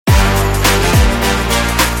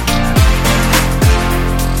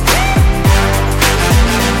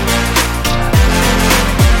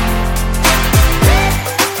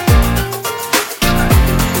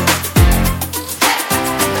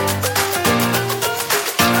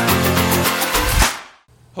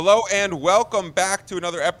Hello and welcome back to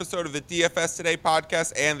another episode of the DFS Today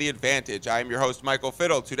podcast and The Advantage. I am your host, Michael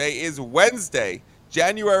Fiddle. Today is Wednesday,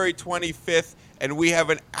 January 25th, and we have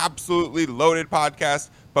an absolutely loaded podcast.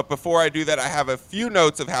 But before I do that, I have a few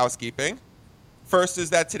notes of housekeeping. First is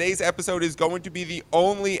that today's episode is going to be the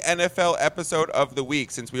only NFL episode of the week.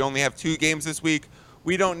 Since we only have 2 games this week,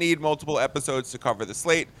 we don't need multiple episodes to cover the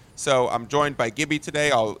slate. So I'm joined by Gibby today.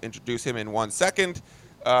 I'll introduce him in 1 second.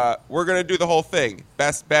 We're going to do the whole thing.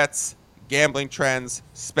 Best bets, gambling trends,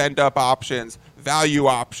 spend up options, value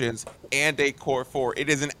options, and a core 4. It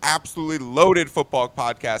is an absolutely loaded football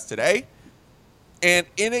podcast today. And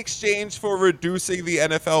in exchange for reducing the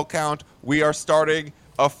NFL count, we are starting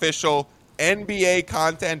official NBA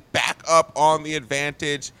content back up on The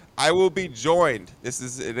Advantage. I will be joined, this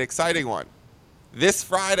is an exciting one, this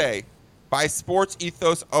Friday by Sports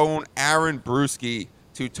Ethos own Aaron Bruski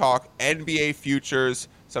to talk NBA futures,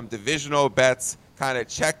 some divisional bets, kind of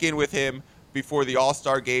check in with him before the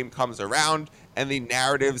All-Star game comes around and the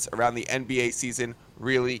narratives around the NBA season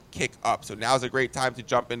really kick up. So now's a great time to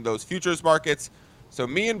jump in those futures markets. So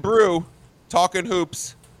me and Brew talking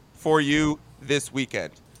hoops for you this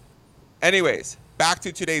weekend. Anyways, back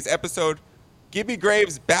to today's episode. Gibby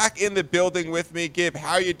Graves back in the building with me. Gib,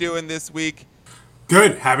 how are you doing this week?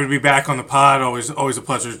 Good. Happy to be back on the pod. Always a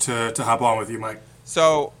pleasure to hop on with you, Mike.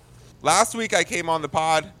 So last week I came on the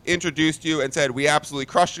pod, introduced you, and said we absolutely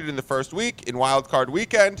crushed it in the first week in Wild Card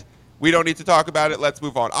Weekend. We don't need to talk about it. Let's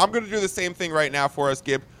move on. I'm going to do the same thing right now for us,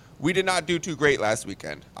 Gib. We did not do too great last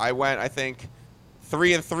weekend. I went, I think,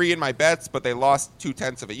 3-3 in my bets, but they lost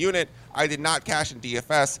 0.2 of a unit. I did not cash in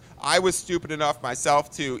DFS. I was stupid enough myself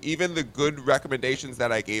to, even the good recommendations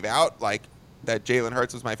that I gave out, like that Jalen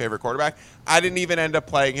Hurts was my favorite quarterback, I didn't even end up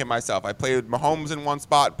playing him myself. I played Mahomes in one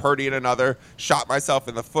spot, Purdy in another, shot myself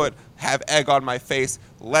in the foot, have egg on my face.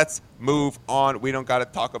 Let's move on. We don't got to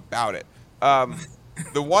talk about it.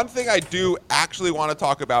 The one thing I do actually want to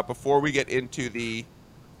talk about before we get into the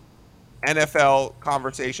NFL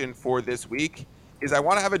conversation for this week is I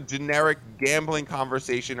want to have a generic gambling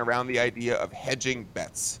conversation around the idea of hedging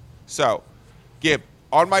bets. So, Gib,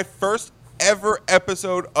 on my first ever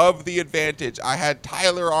episode of The Advantage, I had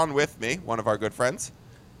Tyler on with me, one of our good friends.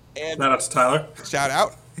 And shout out to Tyler. Shout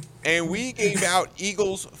out. And we gave out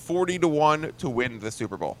Eagles 40-1 to win the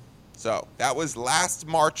Super Bowl. So that was last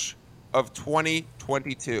March of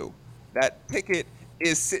 2022. That ticket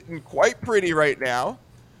is sitting quite pretty right now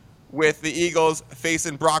with the Eagles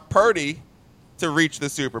facing Brock Purdy to reach the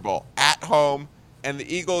Super Bowl at home. And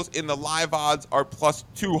the Eagles in the live odds are plus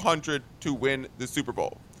 200 to win the Super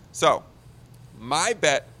Bowl. So my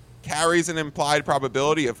bet carries an implied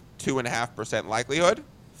probability of 2.5% likelihood,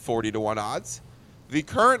 40-1 odds. The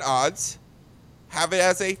current odds have it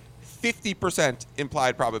as a 50%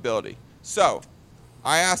 implied probability. So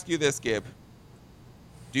I ask you this, Gib.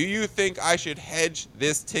 Do you think I should hedge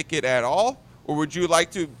this ticket at all? Or would you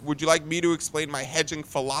like me to explain my hedging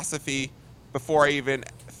philosophy before I even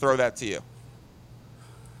throw that to you?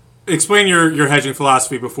 Explain your hedging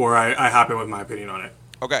philosophy before I hop in with my opinion on it.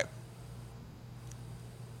 Okay.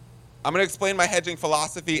 I'm going to explain my hedging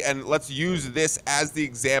philosophy, and let's use this as the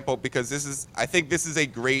example because I think this is a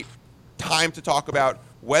great time to talk about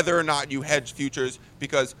whether or not you hedge futures,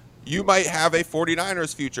 because you might have a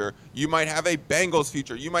 49ers future, you might have a Bengals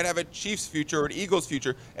future, you might have a Chiefs future or an Eagles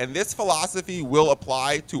future, and this philosophy will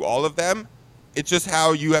apply to all of them. It's just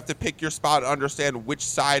how you have to pick your spot and understand which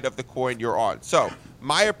side of the coin you're on. So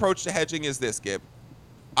my approach to hedging is this, Gib.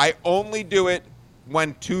 I only do it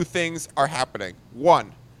when 2 things are happening.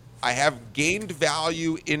 1, I have gained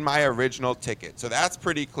value in my original ticket. So that's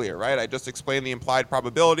pretty clear, right? I just explained the implied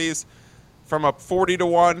probabilities from a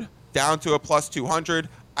 40-1 down to a plus 200.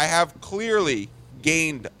 I have clearly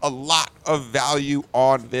gained a lot of value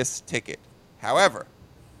on this ticket. However,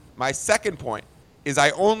 my second point is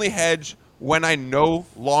I only hedge when I no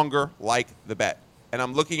longer like the bet. And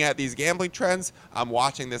I'm looking at these gambling trends. I'm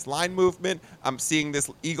watching this line movement. I'm seeing this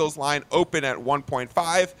Eagles line open at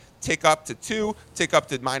 1.5, tick up to 2, tick up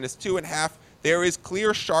to minus 2.5. There is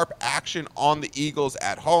clear, sharp action on the Eagles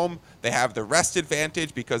at home. They have the rest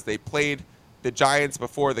advantage because they played the Giants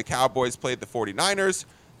before the Cowboys played the 49ers.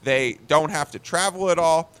 They don't have to travel at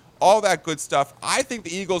all that good stuff. I think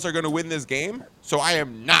the Eagles are going to win this game, so I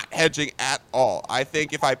am not hedging at all. I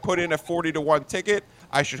think if I put in a 40-1 ticket,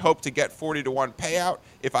 I should hope to get 40-1 payout.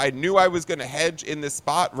 If I knew I was going to hedge in this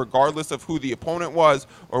spot, regardless of who the opponent was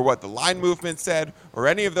or what the line movement said or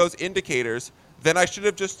any of those indicators, then I should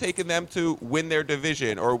have just taken them to win their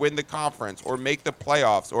division or win the conference or make the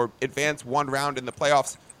playoffs or advance one round in the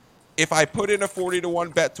playoffs. If I put in a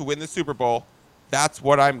 40-1 bet to win the Super Bowl, that's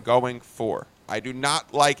what I'm going for. I do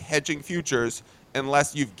not like hedging futures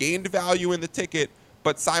unless you've gained value in the ticket,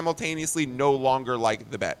 but simultaneously no longer like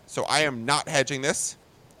the bet. So I am not hedging this,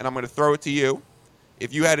 and I'm going to throw it to you.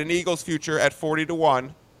 If you had an Eagles future at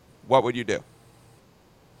 40-1, what would you do?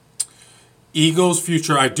 Eagles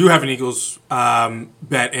future. I do have an Eagles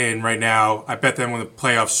bet in right now. I bet them when the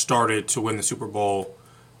playoffs started to win the Super Bowl.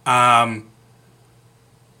 I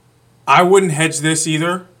wouldn't hedge this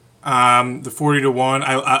either. The 40-1.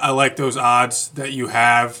 I like those odds that you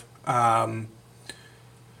have.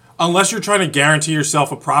 Unless you're trying to guarantee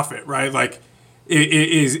yourself a profit, right? Like,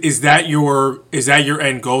 is that your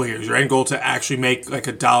end goal here? Is your end goal to actually make like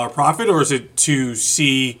 $1 profit, or is it to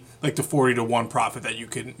see like the 40-1 profit that you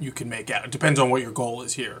can make out? It depends on what your goal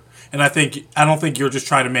is here. And I don't think you're just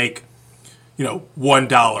trying to make,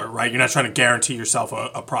 $1, right? You're not trying to guarantee yourself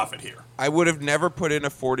a profit here. I would have never put in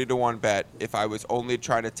a 40-1 bet if I was only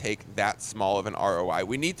trying to take that small of an ROI.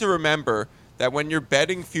 We need to remember that when you're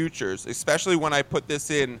betting futures, especially when I put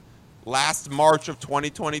this in last March of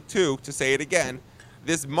 2022, to say it again,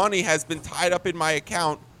 this money has been tied up in my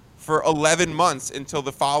account for 11 months until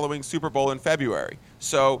the following Super Bowl in February.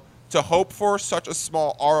 So to hope for such a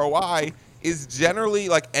small ROI is generally,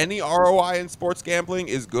 like any ROI in sports gambling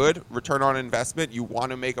is good. Return on investment, you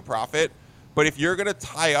want to make a profit. But if you're going to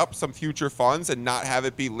tie up some future funds and not have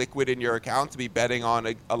it be liquid in your account to be betting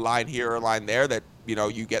on a line here or a line there that,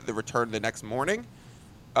 you get the return the next morning,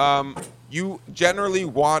 you generally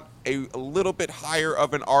want a little bit higher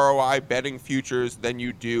of an ROI betting futures than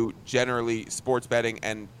you do generally sports betting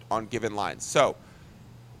and on given lines. So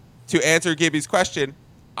to answer Gibby's question,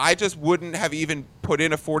 I just wouldn't have even put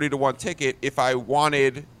in a 40-1 ticket if I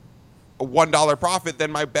wanted a $1 profit. Then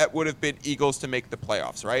my bet would have been Eagles to make the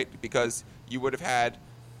playoffs, right? Because you would have had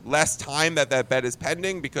less time that bet is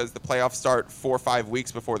pending because the playoffs start 4 or 5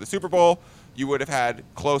 weeks before the Super Bowl. You would have had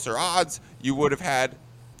closer odds. You would have had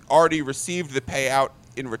already received the payout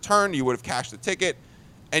in return. You would have cashed the ticket,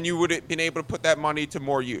 and you would have been able to put that money to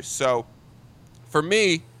more use. So for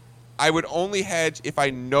me, I would only hedge if I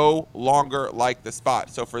no longer like the spot.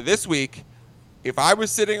 So for this week, if I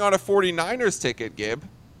was sitting on a 49ers ticket, Gib,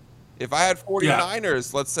 if I had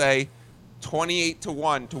 49ers, let's say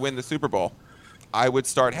 28-1 to win the Super Bowl, I would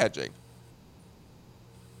start hedging.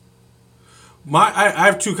 I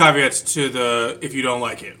have two caveats to if you don't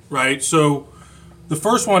like it, right? So the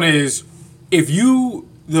first one is the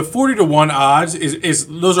 40-1 odds is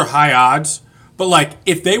those are high odds, but like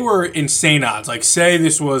if they were insane odds, like say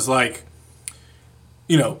this was like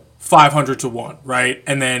 500-1, right?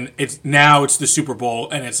 And then it's the Super Bowl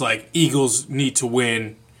and it's like Eagles need to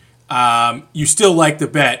win. You still like the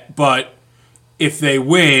bet, but if they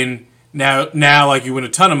win, now like you win a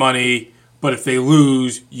ton of money, but if they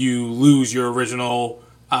lose, you lose your original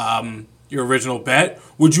bet.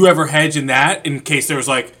 Would you ever hedge in that in case there was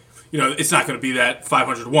like, it's not going to be that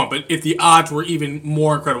 500-1, but if the odds were even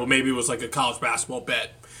more incredible, maybe it was like a college basketball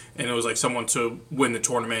bet and it was like someone to win the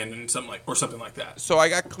tournament and something like that. So I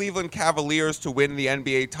got Cleveland Cavaliers to win the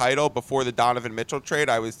NBA title before the Donovan Mitchell trade.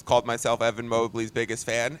 I called myself Evan Mobley's biggest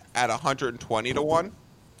fan at 120-1.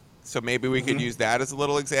 So maybe we could use that as a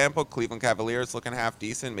little example. Cleveland Cavaliers looking half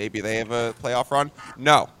decent. Maybe they have a playoff run.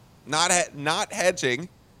 No, not hedging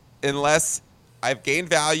unless I've gained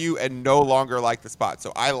value and no longer like the spot.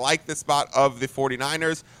 So I like the spot of the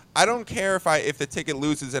 49ers. I don't care if the ticket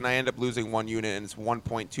loses and I end up losing 1 unit and it's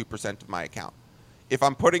 1.2% of my account. If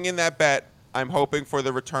I'm putting in that bet, I'm hoping for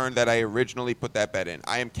the return that I originally put that bet in.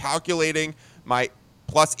 I am calculating my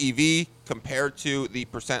plus EV compared to the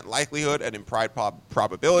percent likelihood and implied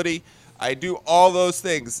probability. I do all those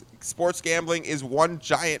things. Sports gambling is one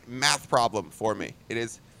giant math problem for me. It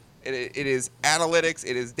is analytics,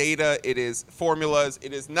 it is data, it is formulas.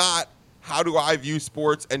 It is not how do I view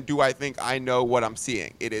sports and do I think I know what I'm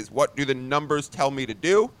seeing. It is what do the numbers tell me to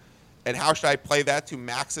do and how should I play that to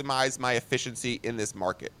maximize my efficiency in this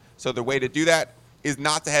market. So the way to do that is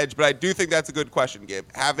not to hedge, but I do think that's a good question, Gabe.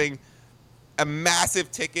 Having a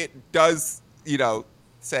massive ticket does,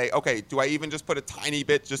 say, okay, do I even just put a tiny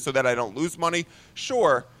bit just so that I don't lose money?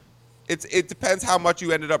 Sure. It depends how much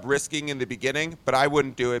you ended up risking in the beginning, but I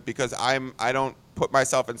wouldn't do it because I don't put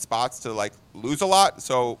myself in spots to like lose a lot,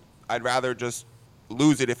 so I'd rather just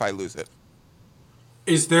lose it if I lose it.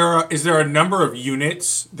 Is there a number of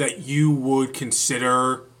units that you would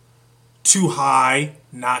consider too high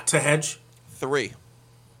not to hedge? 3.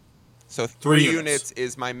 So 3 units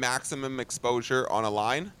is my maximum exposure on a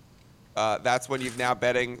line. That's when you've now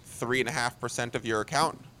betting 3.5% of your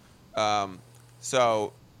account.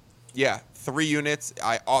 So, yeah, 3 units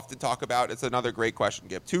I often talk about. It's another great question,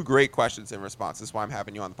 Gib. 2 great questions in response. That's why I'm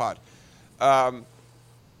having you on the pod.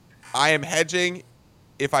 I am hedging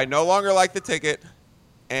if I no longer like the ticket,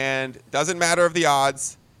 and doesn't matter of the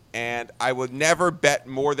odds, and I would never bet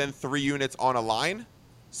more than 3 units on a line.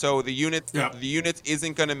 So the units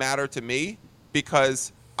isn't going to matter to me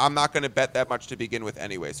because I'm not going to bet that much to begin with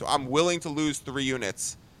anyway. So I'm willing to lose 3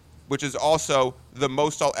 units, which is also the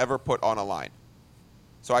most I'll ever put on a line.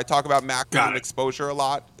 So I talk about maximum exposure a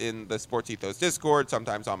lot in the Sports Ethos Discord,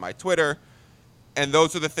 sometimes on my Twitter. And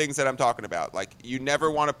those are the things that I'm talking about. Like, you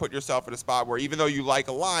never want to put yourself in a spot where even though you like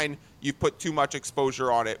a line, you put too much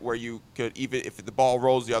exposure on it where you could, even if the ball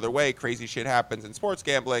rolls the other way, crazy shit happens in sports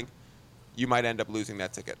gambling, you might end up losing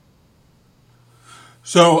that ticket.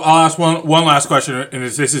 So I'll ask one last question, and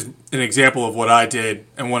this is an example of what I did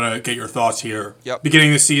and want to get your thoughts here. Yep. Beginning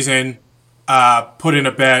of the season, put in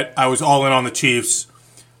a bet. I was all in on the Chiefs.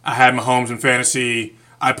 I had Mahomes in fantasy.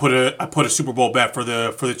 I put a Super Bowl bet for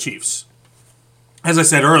the Chiefs. As I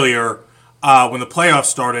said earlier, when the playoffs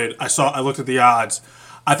started, I looked at the odds.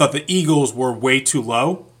 I thought the Eagles were way too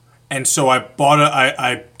low, and so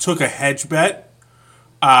I took a hedge bet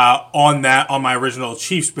on my original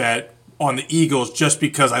Chiefs bet on the Eagles just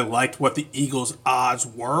because I liked what the Eagles odds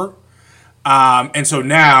were. And so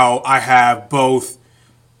now I have both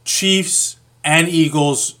Chiefs and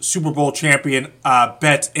Eagles Super Bowl champion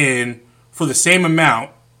bets in for the same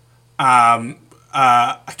amount. I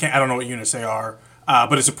don't know what units they are.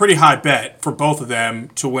 But it's a pretty high bet for both of them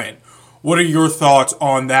to win. What are your thoughts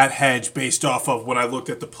on that hedge based off of when I looked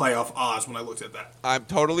at the playoff odds when I looked at that? I'm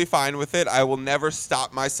totally fine with it. I will never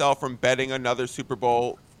stop myself from betting another Super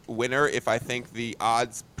Bowl winner if I think the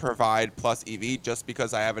odds provide plus EV just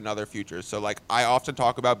because I have another future. So, like, I often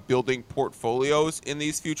talk about building portfolios in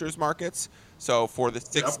these futures markets. So for the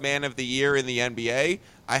sixth man of the year in the NBA,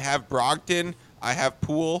 I have Brogdon, I have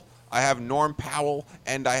Poole, I have Norm Powell,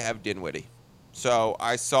 and I have Dinwiddie. So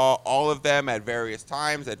I saw all of them at various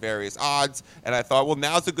times, at various odds, and I thought, well,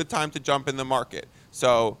 now's a good time to jump in the market.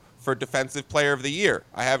 So for Defensive Player of the Year,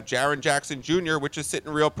 I have Jaren Jackson Jr., which is sitting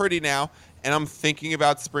real pretty now, and I'm thinking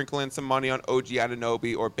about sprinkling some money on OG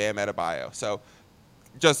Anunoby or Bam Adebayo. So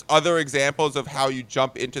just other examples of how you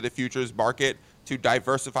jump into the futures market to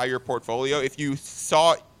diversify your portfolio. If you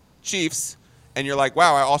saw Chiefs and you're like,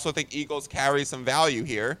 wow, I also think Eagles carry some value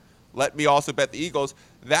here, let me also bet the Eagles.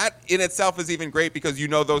 That in itself is even great because you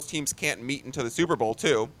know those teams can't meet into the Super Bowl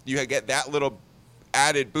too. You get that little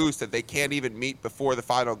added boost that they can't even meet before the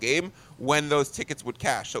final game when those tickets would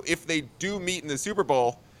cash. So if they do meet in the Super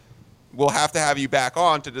Bowl, we'll have to have you back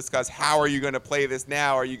on to discuss how are you going to play this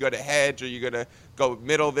now? Are you going to hedge? Are you going to go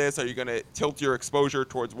middle this? Are you going to tilt your exposure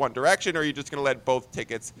towards one direction? Or are you just going to let both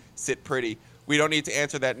tickets sit pretty? We don't need to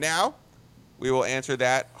answer that now. We will answer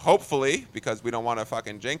that, hopefully, because we don't want to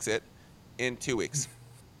fucking jinx it, in 2 weeks.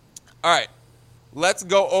 All right, let's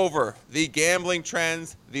go over the gambling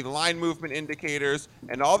trends, the line movement indicators,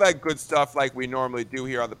 and all that good stuff like we normally do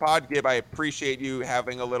here on the pod. Gib, I appreciate you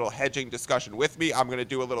having a little hedging discussion with me. I'm going to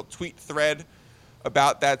do a little tweet thread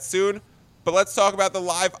about that soon. But let's talk about the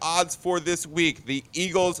live odds for this week. The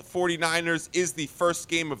Eagles 49ers is the first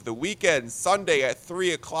game of the weekend, Sunday at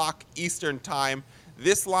 3 o'clock Eastern time.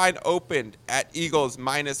 This line opened at Eagles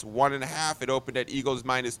minus 1.5. It opened at Eagles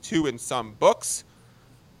minus 2 in some books.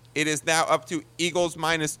 It is now up to Eagles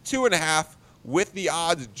minus 2.5 with the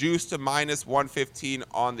odds juiced to minus 115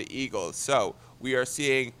 on the Eagles. So we are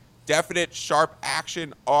seeing definite sharp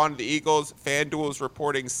action on the Eagles. FanDuel is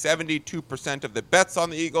reporting 72% of the bets on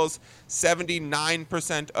the Eagles,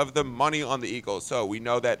 79% of the money on the Eagles. So we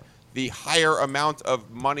know that the higher amount of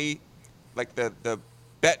money, like the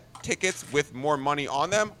bet tickets with more money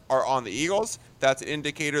on them, are on the Eagles. That's an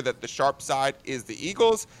indicator that the sharp side is the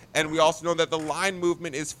Eagles. And we also know that the line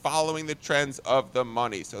movement is following the trends of the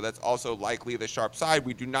money. So that's also likely the sharp side.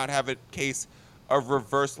 We do not have a case of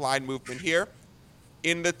reverse line movement here.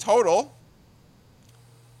 In the total,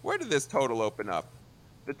 where did this total open up?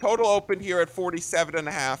 The total opened here at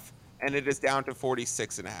 47.5, and it is down to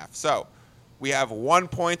 46.5. So we have 1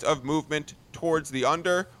 point of movement towards the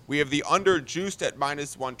under. We have the under juiced at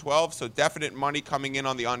minus 112, so definite money coming in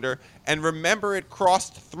on the under. And remember, it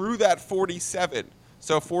crossed through that 47.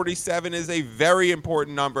 So 47 is a very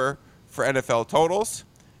important number for NFL totals.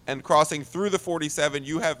 And crossing through the 47,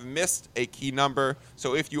 you have missed a key number.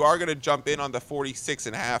 So if you are going to jump in on the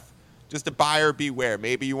 46.5, just a buyer beware.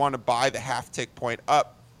 Maybe you want to buy the half tick point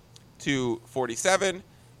up to 47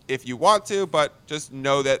 if you want to, but just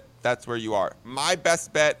know that that's where you are. My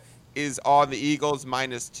best bet is on the Eagles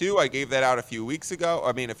minus 2. I gave that out a few days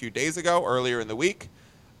ago, earlier in the week.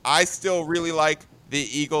 I still really like the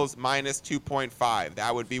Eagles minus 2.5.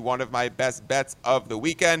 That would be one of my best bets of the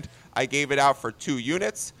weekend. I gave it out for 2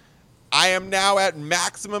 units. I am now at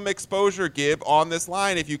maximum exposure, Gib, on this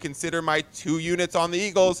line if you consider my 2 units on the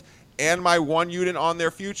Eagles and my 1 unit on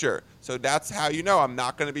their future. So that's how you know I'm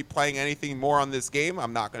not going to be playing anything more on this game.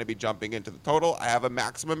 I'm not going to be jumping into the total. I have a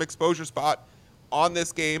maximum exposure spot on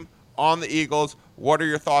this game, on the Eagles. What are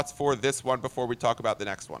your thoughts for this one before we talk about the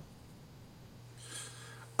next one?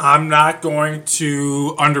 I'm not going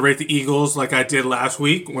to underrate the Eagles like I did last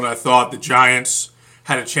week when I thought the Giants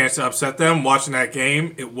had a chance to upset them. Watching that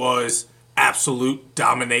game, it was absolute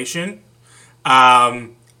domination. I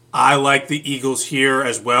like the Eagles here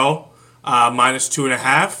as well, minus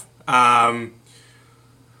 2.5.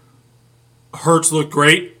 Hurts looked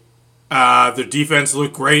great. Their defense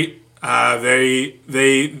looked great. They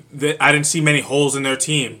I didn't see many holes in their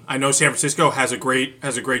team. I know San Francisco has a great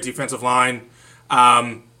defensive line.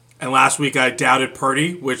 And last week I doubted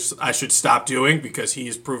Purdy, which I should stop doing because he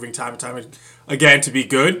is proving time and time again to be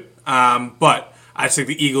good. But I think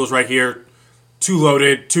the Eagles right here, too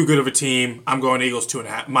loaded, too good of a team. I'm going Eagles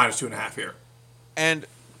 2.5, minus 2.5 here. And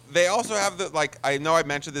they also have I know I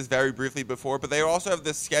mentioned this very briefly before, but they also have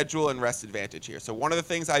the schedule and rest advantage here. So one of the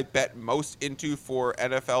things I bet most into for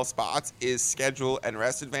NFL spots is schedule and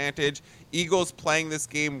rest advantage. Eagles playing this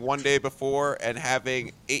game 1 day before and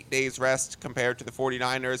having 8 days rest compared to the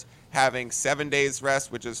 49ers having 7 days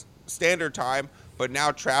rest, which is standard time, but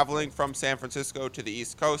now traveling from San Francisco to the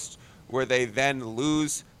East Coast where they then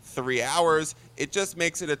lose 3 hours. It just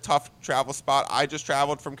makes it a tough travel spot. I just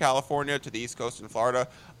traveled from California to the East Coast in Florida.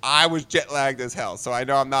 I was jet lagged as hell, so I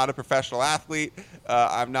know I'm not a professional athlete.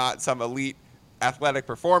 I'm not some elite athletic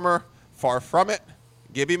performer. Far from it.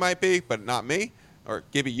 Gibby might be, but not me. Or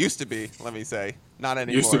Gibby used to be, let me say. Not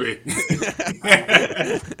anymore. Used to be.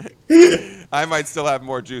 I might still have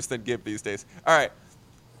more juice than Gib these days. All right.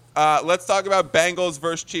 Let's talk about Bengals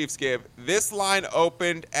versus Chiefs, Gib. This line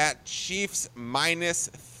opened at Chiefs minus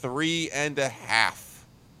 3.5.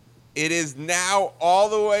 It is now all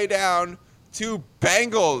the way down to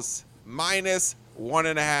Bengals minus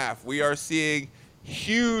 1.5. We are seeing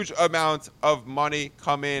huge amounts of money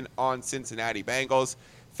come in on Cincinnati Bengals.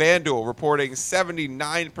 FanDuel reporting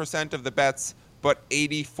 79% of the bets, but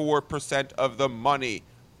 84% of the money.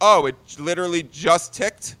 Oh, it literally just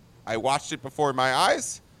ticked. I watched it before my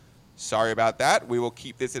eyes. Sorry about that. We will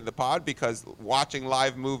keep this in the pod because watching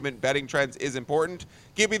live movement betting trends is important.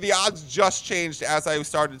 Give me the odds just changed as I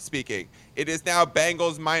started speaking. It is now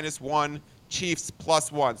Bengals minus 1, Chiefs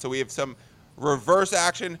plus 1. So we have some reverse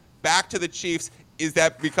action back to the Chiefs. Is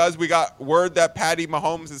that because we got word that Patty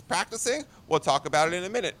Mahomes is practicing? We'll talk about it in a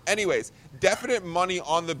minute. Anyways, definite money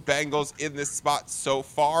on the Bengals in this spot so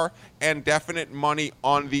far, and definite money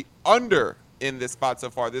on the under in this spot so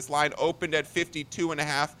far. This line opened at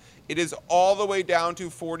 52.5. It is all the way down to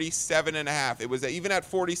 47.5. It was even at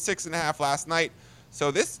 46.5 last night.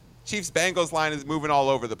 So this Chiefs-Bengals line is moving all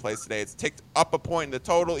over the place today. It's ticked up a point in the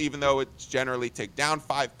total, even though it's generally ticked down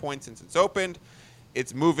 5 points since it's opened.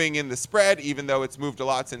 It's moving in the spread, even though it's moved a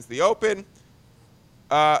lot since the open.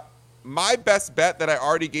 My best bet that I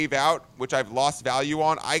already gave out, which I've lost value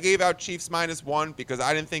on, I gave out Chiefs minus 1 because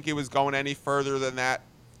I didn't think it was going any further than that.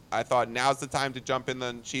 I thought now's the time to jump in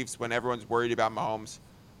the Chiefs when everyone's worried about Mahomes.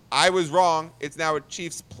 I was wrong. It's now a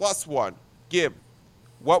Chiefs plus 1. Gib,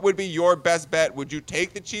 what would be your best bet? Would you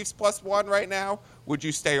take the Chiefs plus 1 right now? Would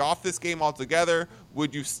you stay off this game altogether?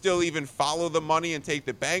 Would you still even follow the money and take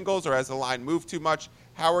the Bengals, or has the line moved too much?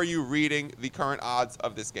 How are you reading the current odds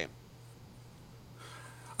of this game?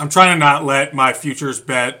 I'm trying to not let my futures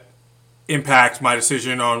bet impact my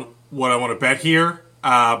decision on what I want to bet here,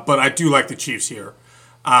 but I do like the Chiefs here.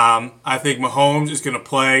 I think Mahomes is going to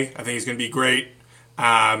play. I think he's going to be great.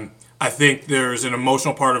 I think there's an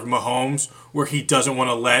emotional part of Mahomes where he doesn't want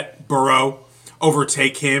to let Burrow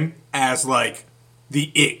overtake him as like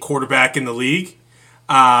the it quarterback in the league.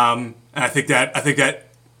 And I think that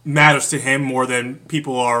matters to him more than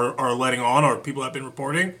people are letting on or people have been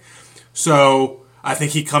reporting. So I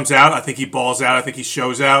think he comes out. I think he balls out. I think he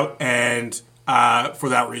shows out. And for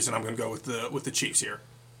that reason, I'm going to go with the Chiefs here.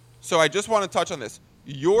 So I just want to touch on this.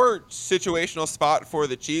 Your situational spot for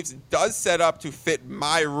the Chiefs does set up to fit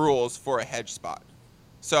my rules for a hedge spot.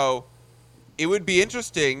 So it would be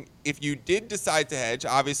interesting if you did decide to hedge.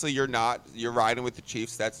 Obviously, you're not. You're riding with the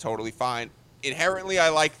Chiefs. That's totally fine. Inherently, I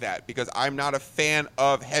like that because I'm not a fan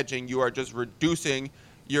of hedging. You are just reducing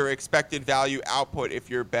your expected value output if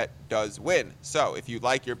your bet does win. So if you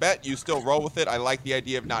like your bet, you still roll with it. I like the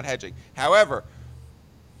idea of not hedging. However,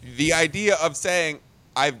 the idea of saying,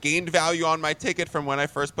 I've gained value on my ticket from when I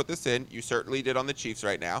first put this in. You certainly did on the Chiefs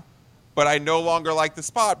right now. But I no longer like the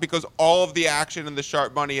spot because all of the action and the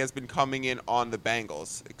sharp money has been coming in on the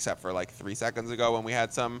Bengals, except for like 3 seconds ago when we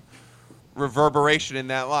had some reverberation in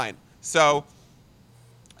that line. So,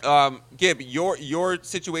 Gib, your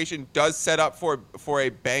situation does set up for a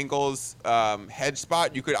Bengals hedge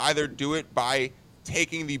spot. You could either do it by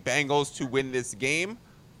taking the Bengals to win this game.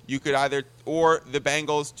 You could or the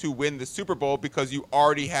Bengals to win the Super Bowl because you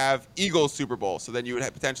already have Eagles Super Bowl. So then you would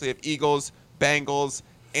potentially have Eagles, Bengals,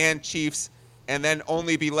 and Chiefs, and then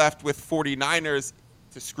only be left with 49ers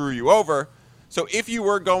to screw you over. So if you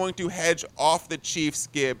were going to hedge off the Chiefs,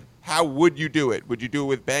 Gib, how would you do it? Would you do it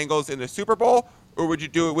with Bengals in the Super Bowl, or would you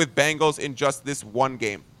do it with Bengals in just this one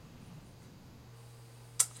game?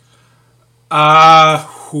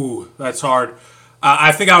 That's hard.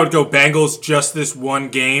 I think I would go Bengals just this one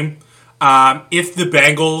game. If the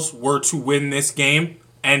Bengals were to win this game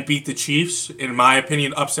and beat the Chiefs, in my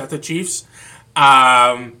opinion, upset the Chiefs,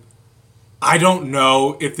 I don't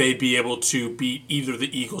know if they'd be able to beat either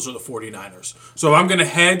the Eagles or the 49ers. So if I'm going to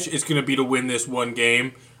hedge, it's going to be to win this one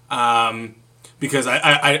game because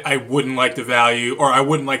I wouldn't like the value, or I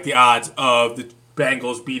wouldn't like the odds of the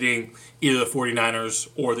Bengals beating either the 49ers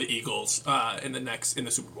or the Eagles in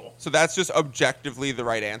the Super Bowl. So that's just objectively the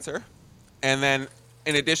right answer. And then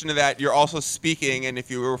in addition to that, you're also speaking, and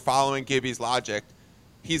if you were following Gibby's logic,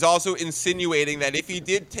 he's also insinuating that if he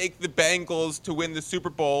did take the Bengals to win the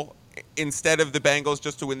Super Bowl instead of the Bengals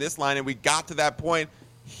just to win this line, and we got to that point,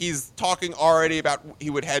 he's talking already about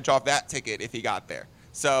he would hedge off that ticket if he got there.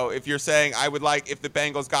 So if you're saying, I would like, if the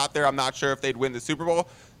Bengals got there, I'm not sure if they'd win the Super Bowl,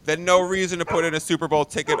 then no reason to put in a Super Bowl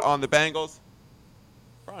ticket on the Bengals.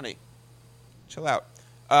 Ronnie, chill out.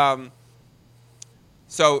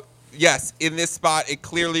 So, yes, in this spot, it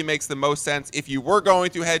clearly makes the most sense. If you were going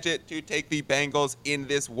to hedge it to take the Bengals in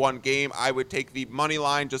this one game, I would take the money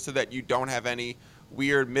line just so that you don't have any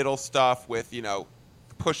weird middle stuff with,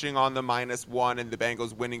 pushing on the -1 and the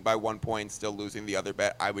Bengals winning by 1 point, still losing the other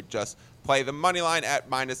bet. I would just play the money line at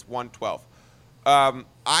 -112.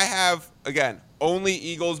 I have, again, only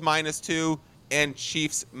Eagles -2 and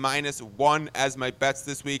Chiefs -1 as my bets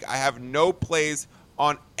this week. I have no plays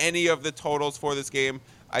on any of the totals for this game.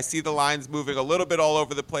 I see the lines moving a little bit all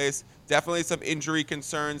over the place. Definitely some injury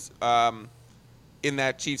concerns in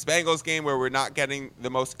that Chiefs-Bengals game where we're not getting the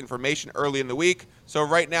most information early in the week. So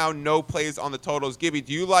right now, no plays on the totals. Gibby,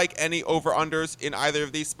 do you like any over-unders in either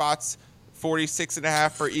of these spots?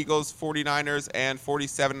 46.5 for Eagles, 49ers, and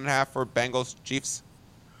 47.5 for Bengals, Chiefs?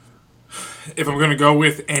 If I'm going to go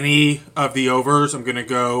with any of the overs, I'm going to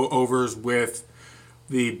go overs with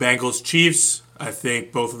the Bengals, Chiefs. I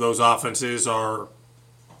think both of those offenses are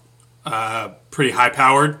pretty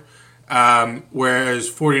high-powered, whereas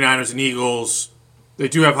 49ers and Eagles, they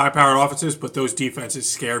do have high-powered offenses, but those defenses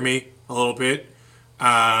scare me a little bit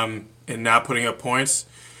in not putting up points.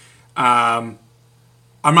 I'm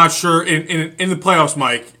not sure in the playoffs,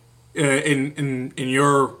 Mike. In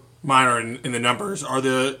your mind or in the numbers, are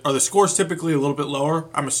the scores typically a little bit lower?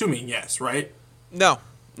 I'm assuming yes, right? No,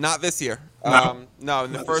 not this year. No,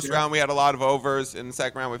 in the first round we had a lot of overs. In the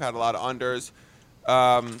second round we've had a lot of unders.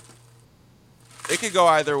 It could go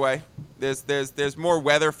either way. There's more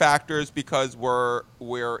weather factors because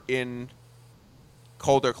we're in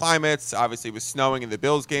colder climates. Obviously, it was snowing in the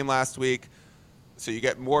Bills game last week, so you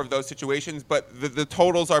get more of those situations. But the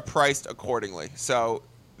totals are priced accordingly, so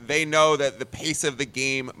they know that the pace of the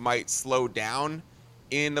game might slow down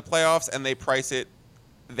in the playoffs, and they price it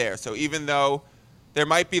there. So even though there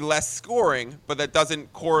might be less scoring, but that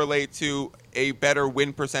doesn't correlate to a better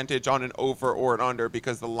win percentage on an over or an under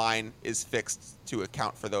because the line is fixed to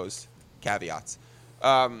account for those caveats.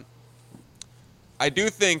 I do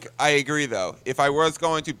think I agree, though. If I was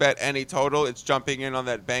going to bet any total, it's jumping in on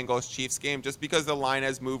that Bengals-Chiefs game just because the line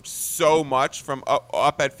has moved so much from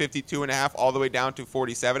up at 52.5 all the way down to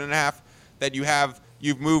 47.5 that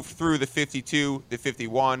you've moved through the 52, the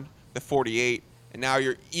 51, the 48, and now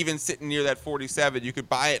you're even sitting near that 47. You could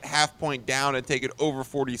buy it half point down and take it over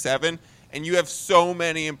 47, and you have so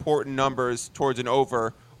many important numbers towards an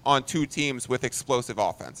over on two teams with explosive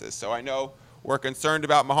offenses. So I know we're concerned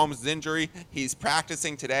about Mahomes' injury. He's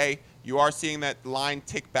practicing today. You are seeing that line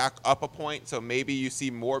tick back up a point, so maybe you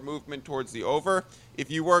see more movement towards the over.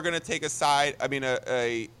 If you were going to take a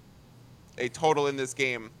total in this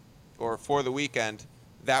game or for the weekend,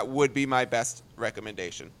 that would be my best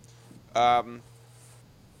recommendation.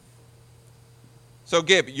 So,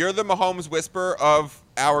 Gib, you're the Mahomes whisperer of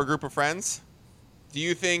our group of friends. Do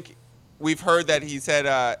you think we've heard that he said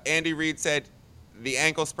Andy Reid said the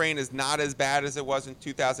ankle sprain is not as bad as it was in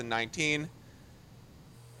 2019.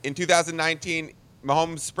 In 2019,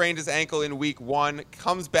 Mahomes sprained his ankle in week 1,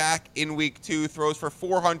 comes back in week 2, throws for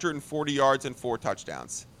 440 yards and 4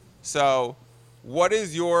 touchdowns. So What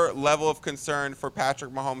is your level of concern for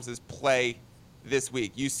Patrick Mahomes' play this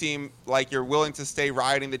week? You seem like you're willing to stay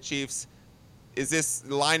riding the Chiefs. Is this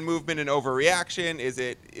line movement an overreaction? Is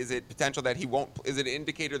it potential that he won't? Is it an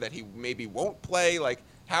indicator that he maybe won't play? Like,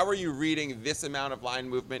 how are you reading this amount of line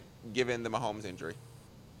movement given the Mahomes injury?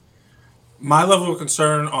 My level of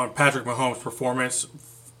concern on Patrick Mahomes' performance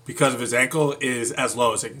because of his ankle is as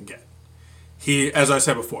low as it can get. He, as I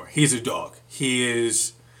said before, he's a dog. He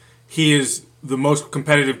is the most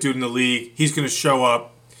competitive dude in the league. He's going to show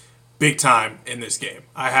up big time in this game.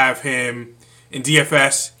 I have him in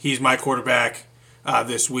DFS. He's my quarterback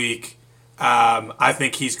this week. I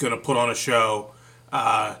think he's going to put on a show.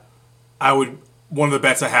 One of the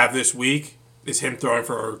bets I have this week is him throwing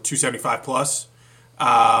for 275 plus.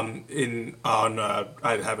 I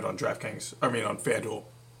have it on DraftKings. I mean on FanDuel.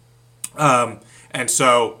 And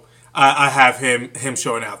so I have him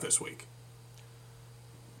showing out this week.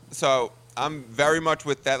 So I'm very much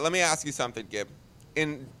with that. Let me ask you something, Gib.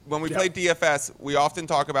 When we play DFS, we often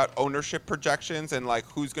talk about ownership projections and like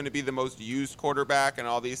who's going to be the most used quarterback and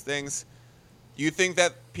all these things. Do you think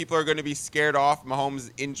that people are going to be scared off Mahomes'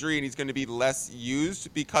 injury and he's going to be less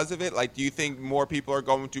used because of it? Like, do you think more people are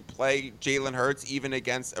going to play Jalen Hurts even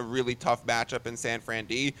against a really tough matchup in San Fran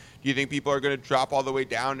D? Do you think people are going to drop all the way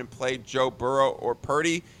down and play Joe Burrow or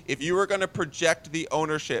Purdy? If you were going to project the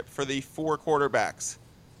ownership for the 4 quarterbacks,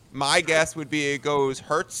 my guess would be it goes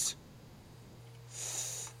Hurts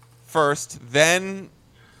first, then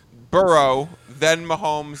Burrow, then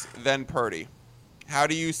Mahomes, then Purdy. How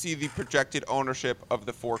do you see the projected ownership of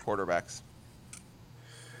the 4 quarterbacks?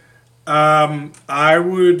 I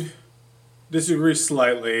would disagree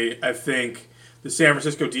slightly. I think the San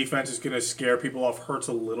Francisco defense is going to scare people off Hurts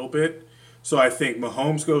a little bit. So I think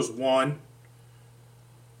Mahomes goes 1,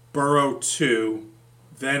 Burrow 2,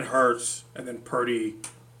 then Hurts, and then Purdy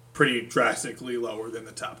pretty drastically lower than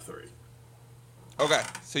the top 3. Okay,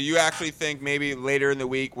 so you actually think maybe later in the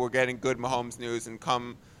week we're getting good Mahomes news, and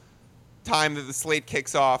come time that the slate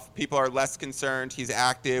kicks off, people are less concerned. He's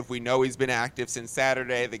active. We know he's been active since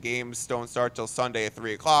Saturday. The games don't start till Sunday at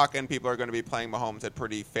 3 o'clock, and people are going to be playing Mahomes at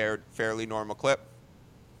pretty fairly normal clip.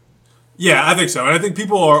 Yeah, I think so. And I think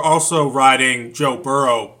people are also riding Joe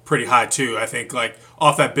Burrow pretty high, too. I think, like,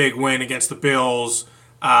 off that big win against the Bills,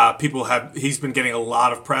 he's been getting a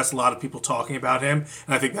lot of press, a lot of people talking about him.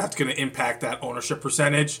 And I think that's going to impact that ownership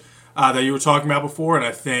percentage that you were talking about before. And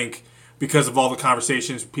I think because of all the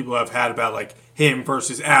conversations people have had about, like, him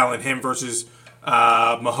versus Allen, him versus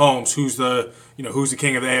Mahomes, who's the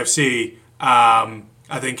king of the AFC,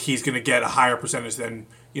 I think he's going to get a higher percentage than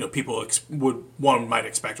people might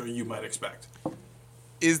expect, or you might expect.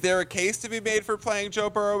 Is there a case to be made for playing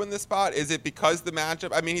Joe Burrow in this spot? Is it because the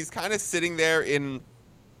matchup? I mean, he's kind of sitting there in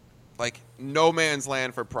like no man's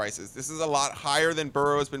land for prices. This is a lot higher than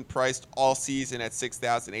Burrow has been priced all season at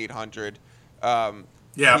 6,800.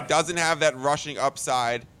 He doesn't have that rushing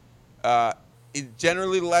upside. Is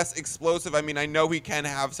generally less explosive. I mean, I know he can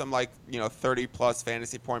have some 30 plus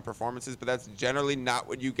fantasy point performances, but that's generally not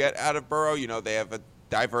what you get out of Burrow. They have a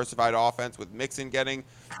diversified offense with Mixon getting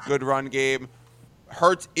good run game.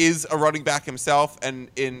 Hurts is a running back himself, and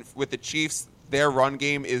with the Chiefs, their run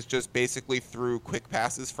game is just basically through quick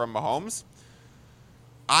passes from Mahomes.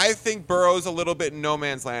 I think Burrow's a little bit in no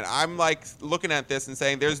man's land. I'm looking at this and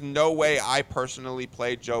saying there's no way I personally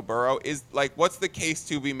play Joe Burrow. What's the case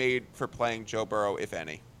to be made for playing Joe Burrow, if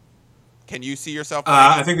any? Can you see yourself playing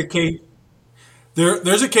I think the case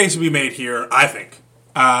there's a case to be made here, I think.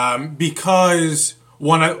 Because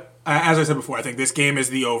as I said before, I think this game is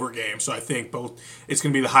the over game. So I think it's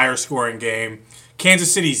going to be the higher scoring game.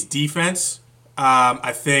 Kansas City's defense,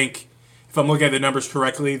 I think, if I'm looking at the numbers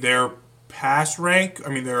correctly, their pass rank, I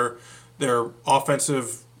mean their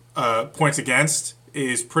offensive points against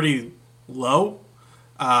is pretty low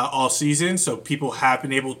all season. So people have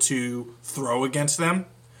been able to throw against them.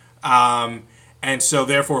 And so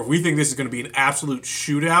therefore, if we think this is going to be an absolute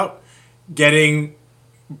shootout, getting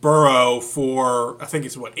Burrow for, I think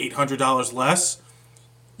it's $800 less,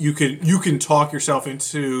 you can talk yourself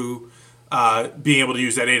into being able to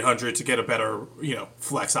use that 800 to get a better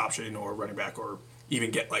flex option or running back, or even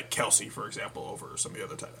get like Kelsey, for example, over some of the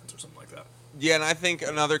other tight ends or something like that. Yeah, and I think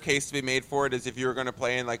another case to be made for it is if you're going to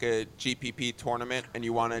play in like a GPP tournament and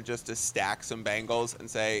you want to stack some Bengals and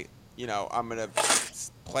say, I'm going to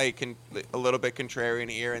play a little bit contrarian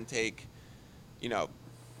here and take,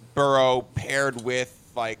 Burrow paired with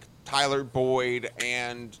like Tyler Boyd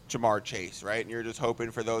and Jamar Chase, right? And you're just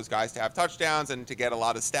hoping for those guys to have touchdowns and to get a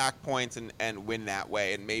lot of stack points and win that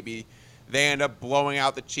way. And maybe they end up blowing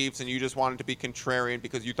out the Chiefs and you just wanted to be contrarian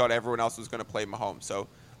because you thought everyone else was going to play Mahomes. So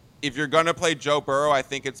if you're going to play Joe Burrow, I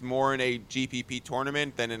think it's more in a GPP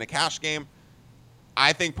tournament than in a cash game.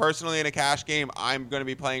 I think personally in a cash game, I'm going to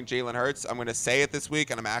be playing Jalen Hurts. I'm going to say it this week,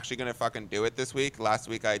 and I'm actually going to fucking do it this week. Last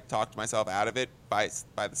week I talked myself out of it by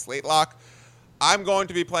the slate lock. I'm going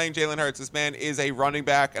to be playing Jalen Hurts. This man is a running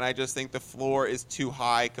back, and I just think the floor is too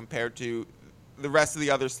high compared to the rest of the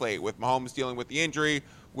other slate, with Mahomes dealing with the injury,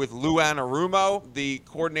 with Lou Anarumo, the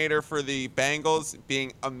coordinator for the Bengals,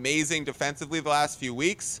 being amazing defensively the last few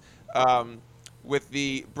weeks, with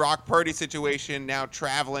the Brock Purdy situation now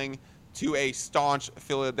traveling to a staunch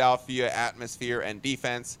Philadelphia atmosphere and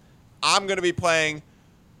defense. I'm going to be playing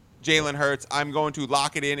Jalen Hurts. I'm going to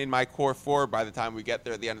lock it in my core four by the time we get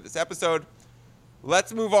there at the end of this episode.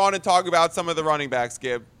 Let's move on and talk about some of the running backs,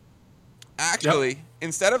 Gib. Actually,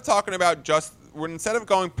 instead of going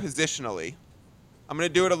positionally, I'm going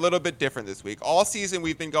to do it a little bit different this week. All season,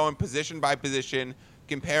 we've been going position by position,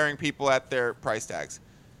 comparing people at their price tags.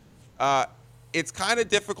 It's kind of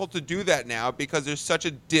difficult to do that now because there's such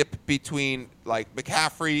a dip between like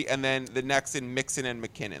McCaffrey and then the next in Mixon and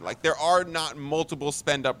McKinnon. Like there are not multiple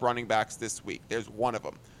spend up running backs this week. There's one of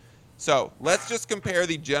them. So let's just compare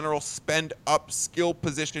the general spend up skill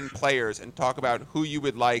position players and talk about who you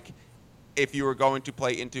would like if you were going to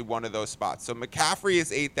play into one of those spots. So McCaffrey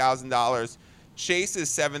is $8,000. Chase is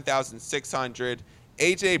 $7,600.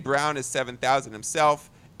 AJ Brown is $7,000 himself.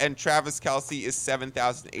 And Travis Kelce is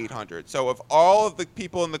 $7,800. So of all of the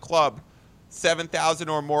people in the club, 7,000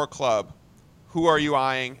 or more club, who are you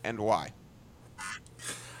eyeing and why?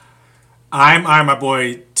 I'm eyeing my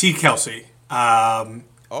boy T. Kelce.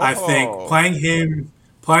 I think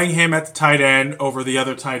playing him at the tight end over the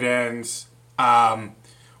other tight ends.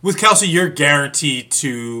 With Kelce, you're guaranteed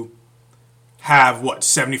to have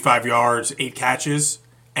 75 yards, 8 catches,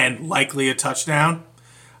 and likely a touchdown.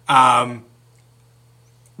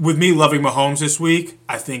 With me loving Mahomes this week,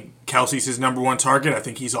 I think Kelce's his number one target. I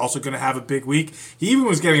think he's also going to have a big week. He even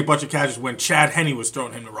was getting a bunch of catches when Chad Henne was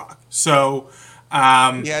throwing him the rock. So he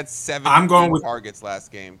had 17 targets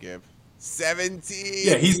last game, Gib. 17.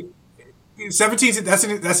 Yeah, he's 17. That's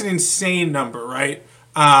an insane number, right?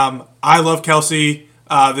 I love Kelce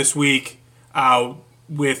this week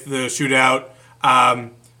with the shootout.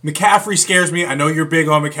 McCaffrey scares me. I know you're big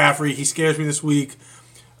on McCaffrey. He scares me this week.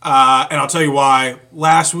 And I'll tell you why.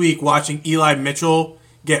 Last week, watching Eli Mitchell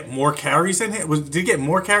get more carries than him. Did he get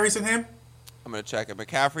more carries than him? I'm going to check it.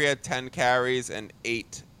 McCaffrey had 10 carries and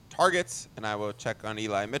 8 targets, and I will check on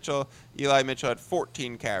Eli Mitchell. Eli Mitchell had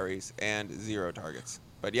 14 carries and 0 targets.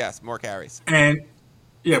 But yes, more carries. And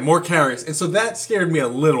yeah, more carries. And so that scared me a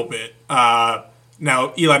little bit. Now,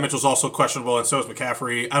 Eli Mitchell's also questionable, and so is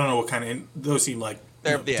McCaffrey. I don't know what kind of those seem like.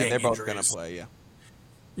 They're both going to play, yeah.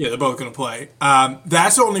 Yeah, they're both going to play.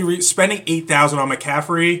 That's the only spending $8,000 on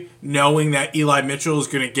McCaffrey, knowing that Eli Mitchell is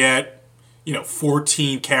going to get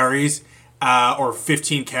 14 carries or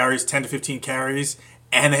 15 carries, 10 to 15 carries,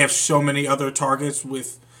 and they have so many other targets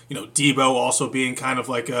with Debo also being kind of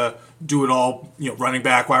like a do it all running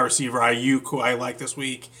back, wide receiver, Ayuk, who I like this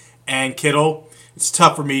week, and Kittle. It's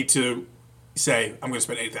tough for me to say I'm going to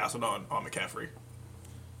spend $8,000 on McCaffrey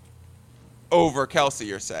over Kelce.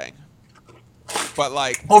 You're saying. But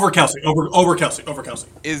over Kelce.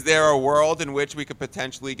 Is there a world in which we could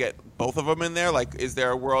potentially get both of them in there? Like, is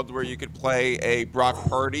there a world where you could play a Brock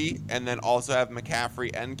Purdy and then also have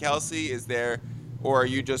McCaffrey and Kelce? Or are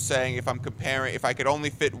you just saying if I could only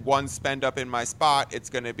fit one spend up in my spot, it's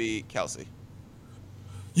going to be Kelce?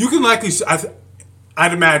 You can likely,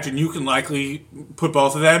 I'd imagine you can likely put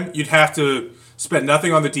both of them. You'd have to spend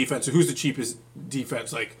nothing on the defense. So who's the cheapest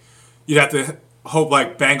defense? You'd have to hope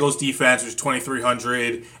Bengals defense was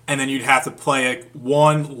 $2,300, and then you'd have to play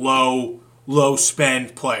one low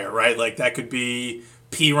spend player, right? That could be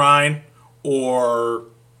Pirine or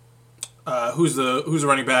who's the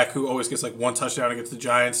running back who always gets one touchdown against the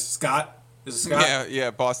Giants? Scott? Is it Scott? Yeah,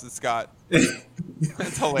 Boston Scott.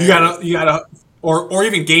 That's hilarious. You gotta or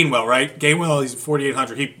even Gainwell, right? Gainwell, he's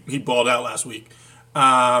 $4,800. He balled out last week.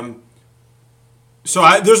 So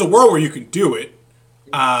there's a world where you can do it.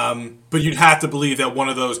 But you'd have to believe that one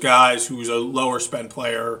of those guys who's a lower spend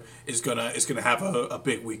player is gonna have a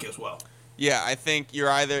big week as well. Yeah, I think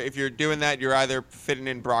if you're doing that, you're either fitting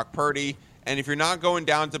in Brock Purdy, and if you're not going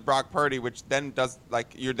down to Brock Purdy, which then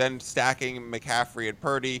you're then stacking McCaffrey and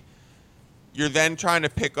Purdy, you're then trying to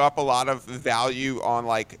pick up a lot of value on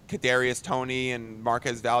Kadarius Toney and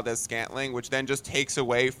Marquez Valdez-Scantling, which then just takes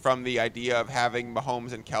away from the idea of having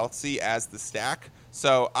Mahomes and Kelce as the stack.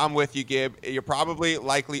 So I'm with you, Gib. You're probably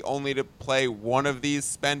likely only to play one of these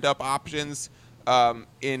spend-up options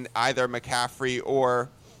in either McCaffrey or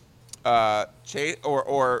Chase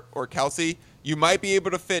or Kelce. You might be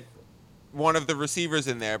able to fit one of the receivers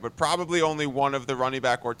in there, but probably only one of the running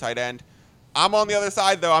back or tight end. I'm on the other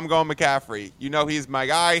side, though. I'm going McCaffrey. You know he's my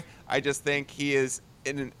guy. I just think he is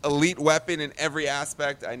an elite weapon in every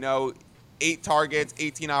aspect. I know 8 targets,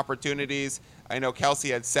 18 opportunities. I know Kelsey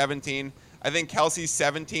had 17. I think Kelsey's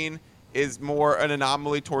 17 is more an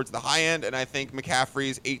anomaly towards the high end, and I think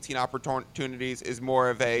McCaffrey's 18 opportunities is more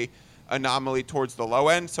of a anomaly towards the low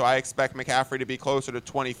end. So I expect McCaffrey to be closer to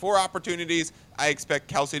 24 opportunities. I expect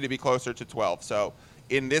Kelsey to be closer to 12. So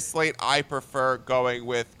in this slate, I prefer going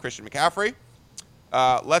with Christian McCaffrey.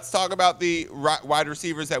 Let's talk about the wide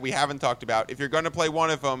receivers that we haven't talked about. If you're going to play one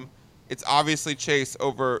of them, it's obviously Chase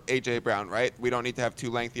over A.J. Brown, right? We don't need to have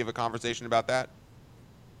too lengthy of a conversation about that.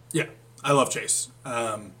 Yeah, I love Chase.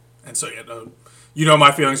 And so, you know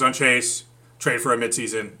my feelings on Chase. Trade for a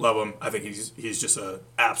midseason. Love him. I think he's just an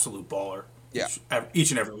absolute baller. Yeah.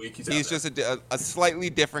 Each and every week he's just a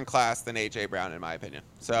slightly different class than A.J. Brown, in my opinion.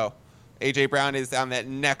 So A.J. Brown is on that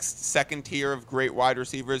next second tier of great wide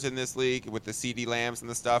receivers in this league with the CeeDee Lambs and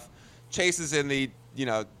the stuff. Chase is in the,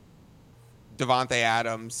 Devontae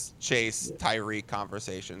Adams, Chase, Tyreek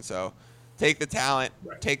conversation. So take the talent,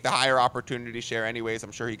 take the higher opportunity share anyways.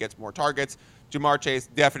 I'm sure he gets more targets. Jamar Chase,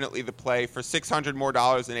 definitely the play. For $600 more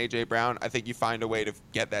than A.J. Brown, I think you find a way to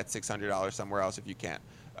get that $600 somewhere else if you can't.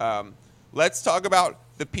 Let's talk about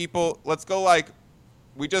the people. Let's go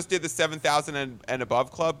we just did the 7,000 and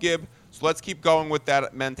above club, Gib. So let's keep going with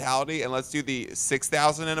that mentality, and let's do the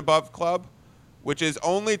 6,000 and above club, which is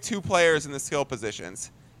only 2 players in the skill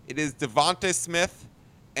positions. It is Devonta Smith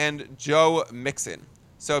and Joe Mixon.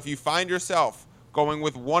 So if you find yourself going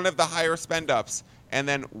with one of the higher spend-ups and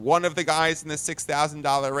then one of the guys in the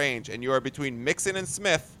 $6,000 range, and you are between Mixon and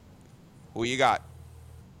Smith, who you got?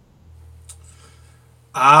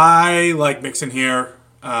 I like Mixon here.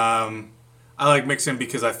 I like Mixon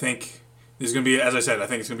because I think there's going to be, as I said, I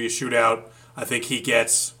think it's going to be a shootout. I think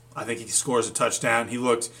he scores a touchdown. He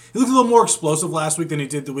looked a little more explosive last week than he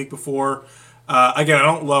did the week before. Again, I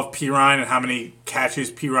don't love P. Ryan and how many catches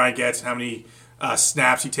P. Ryan gets and how many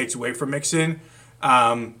snaps he takes away from Mixon.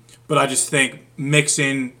 But I just think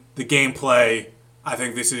Mixon, the gameplay, I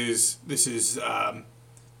think this is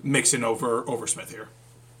Mixon over Smith here.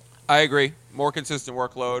 I agree. More consistent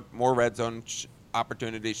workload, more red zone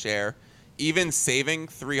opportunity share, even saving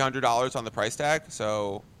 $300 on the price tag.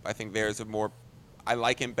 So I think there's I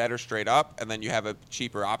like him better straight up, and then you have a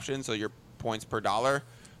cheaper option, so your points per dollar.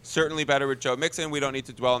 Certainly better with Joe Mixon. We don't need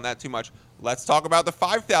to dwell on that too much. Let's talk about the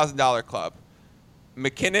 $5,000 club.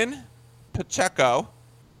 McKinnon, Pacheco,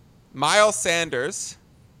 Miles Sanders,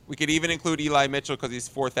 we could even include Eli Mitchell because he's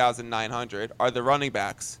 4,900, are the running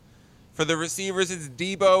backs. For the receivers, it's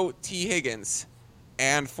Debo T. Higgins.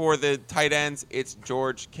 And for the tight ends, it's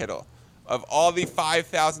George Kittle. Of all the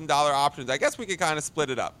 $5,000 options, I guess we could kind of split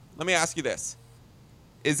it up. Let me ask you this.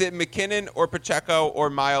 Is it McKinnon or Pacheco or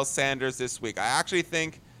Miles Sanders this week? I actually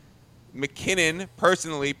think McKinnon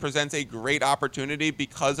personally presents a great opportunity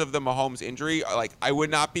because of the Mahomes injury. I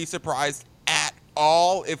would not be surprised at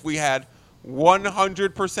all if we had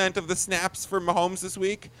 100% of the snaps for Mahomes this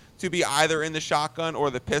week to be either in the shotgun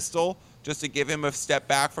or the pistol, just to give him a step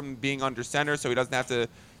back from being under center so he doesn't have to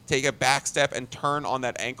take a back step and turn on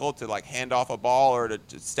that ankle to hand off a ball or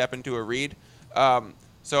to step into a read.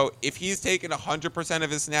 So if he's taken 100%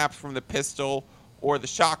 of his snaps from the pistol or the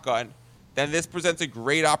shotgun, then this presents a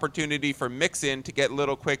great opportunity for Mixon to get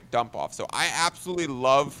little quick dump off. So I absolutely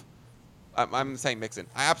love, I'm saying Mixon,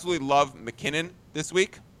 I absolutely love McKinnon this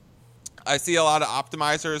week. I see a lot of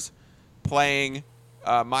optimizers playing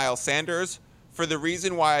Miles Sanders. For the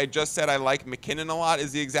reason why I just said I like McKinnon a lot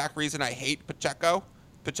is the exact reason I hate Pacheco.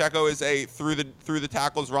 Pacheco is a through the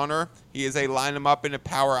tackles runner. He is a line him up in a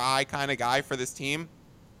power eye kind of guy for this team.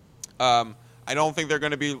 I don't think they're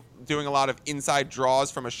going to be doing a lot of inside draws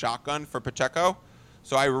from a shotgun for Pacheco.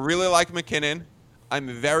 So I really like McKinnon. I'm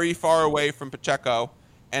very far away from Pacheco.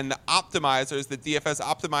 And the optimizers, the DFS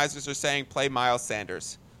optimizers, are saying play Miles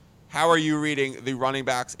Sanders. How are you reading the running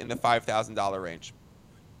backs in the $5,000 range?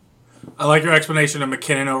 I like your explanation of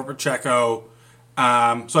McKinnon over Pacheco.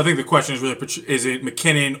 So I think the question is really, is it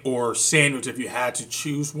McKinnon or Sanders if you had to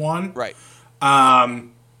choose one? Right.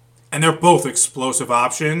 And they're both explosive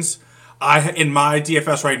options. In my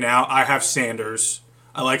DFS right now, I have Sanders.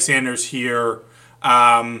 I like Sanders here.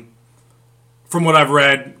 From what I've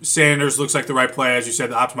read, Sanders looks like the right play. As you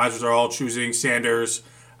said, the optimizers are all choosing Sanders.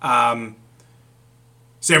 San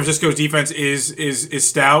Francisco's defense is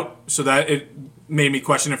stout, so that it made me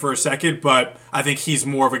question it for a second. But I think he's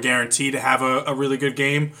more of a guarantee to have a really good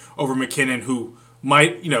game over McKinnon, who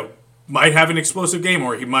might have an explosive game,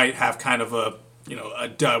 or he might have kind of a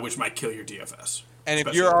dud, which might kill your DFS. And if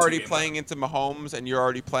especially you're in a already two-game playing into Mahomes and you're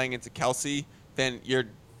already playing into Kelsey, then you're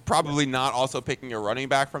probably not also picking a running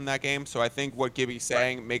back from that game. So I think what Gibby's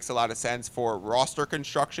saying makes a lot of sense for roster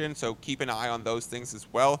construction. So keep an eye on those things as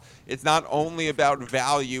well. It's not only about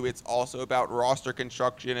value, it's also about roster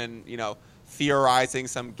construction and, theorizing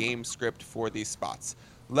some game script for these spots.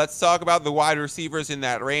 Let's talk about the wide receivers in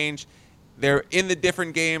that range. They're in the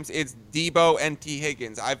different games. It's Debo and T.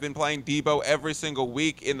 Higgins. I've been playing Debo every single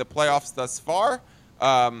week in the playoffs thus far.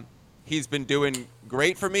 He's been doing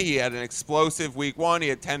great for me. He had an explosive week 1. He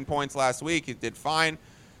had 10 points last week. He did fine.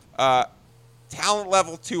 Talent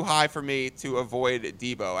level too high for me to avoid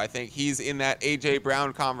Debo. I think he's in that A.J.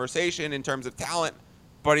 Brown conversation in terms of talent,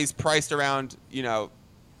 but he's priced around,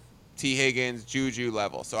 T. Higgins, Juju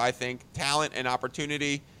level. So I think talent and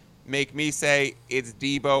opportunity make me say it's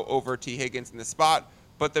Debo over T. Higgins in the spot.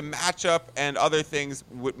 But the matchup and other things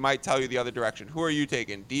might tell you the other direction. Who are you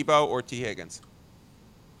taking, Debo or T. Higgins?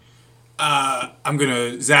 I'm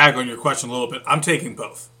gonna zag on your question a little bit. I'm taking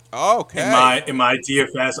both. Okay. In my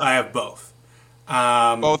DFS, I have both.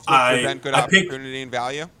 Both would present good I picked, opportunity and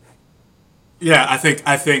value. yeah, I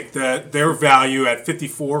think that their value at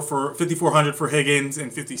 5,400 for Higgins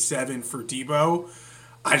and 57 for Debo.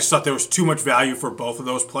 I just thought there was too much value for both of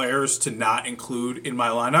those players to not include in my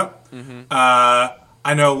lineup. Mm-hmm.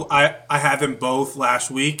 I know I had them both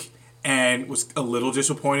last week and was a little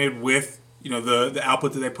disappointed with the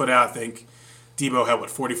output that they put out. I think Debo had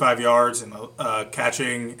 45 yards and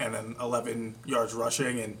catching, and then 11 yards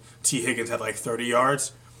rushing, and T. Higgins had 30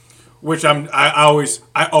 yards, which I always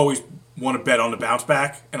want to bet on the bounce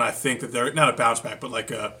back, and I think that they're not a bounce back,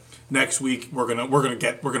 but next week we're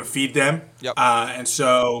gonna feed them. Yep. And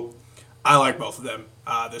so I like both of them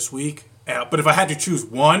this week. But if I had to choose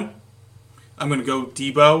one, I'm gonna go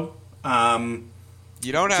Debo.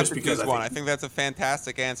 You don't have to choose one. I think that's a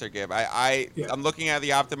fantastic answer, Gib. I'm looking at the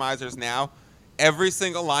optimizers now. Every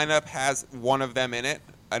single lineup has one of them in it.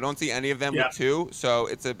 I don't see any of them with two, so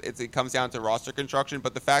it comes down to roster construction.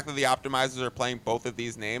 But the fact that the optimizers are playing both of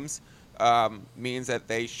these names means that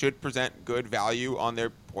they should present good value on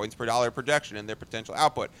their points per dollar projection and their potential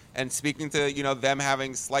output. And speaking to them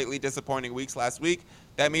having slightly disappointing weeks last week,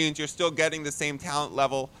 that means you're still getting the same talent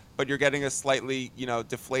level, but you're getting a slightly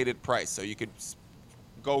deflated price. So you could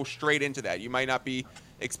go straight into that. You might not be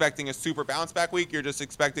expecting a super bounce back week. You're just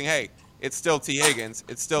expecting, hey, it's still T. Higgins,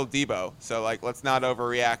 it's still Debo. So let's not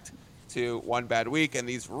overreact to one bad week and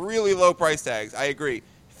these really low price tags. I agree.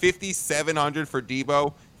 5,700 for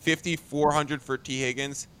Debo, 5,400 for T.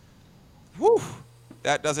 Higgins. Whew,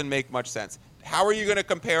 that doesn't make much sense. How are you going to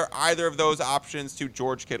compare either of those options to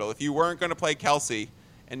George Kittle? If you weren't going to play Kelsey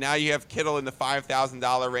and now you have Kittle in the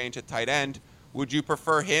 $5,000 range at tight end, would you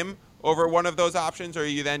prefer him over one of those options, or are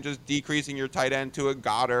you then just decreasing your tight end to a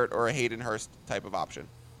Goddard or a Hayden Hurst type of option?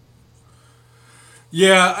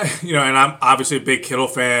 Yeah, and I'm obviously a big Kittle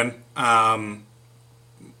fan, but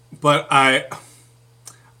I'm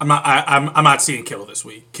not seeing Kittle this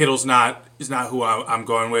week. Kittle's is not who I'm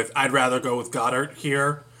going with. I'd rather go with Goddard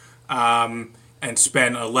here, and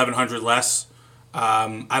spend $1,100 less.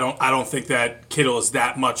 I don't think that Kittle is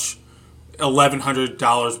that much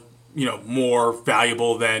 $1,100 more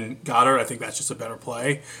valuable than Goddard. I think that's just a better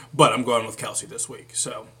play. But I'm going with Kelsey this week.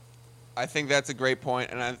 So I think that's a great point.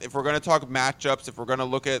 And if we're going to talk matchups, if we're going to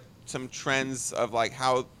look at some trends of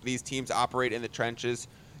how these teams operate in the trenches,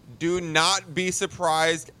 do not be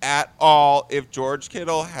surprised at all if George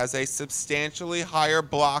Kittle has a substantially higher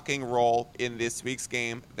blocking role in this week's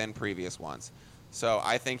game than previous ones. So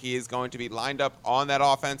I think he is going to be lined up on that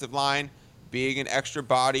offensive line, being an extra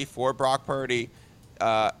body for Brock Purdy.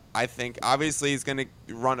 I think obviously he's going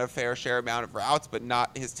to run a fair share amount of routes, but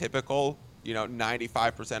not his typical,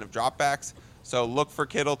 95% of dropbacks. So look for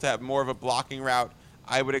Kittle to have more of a blocking route.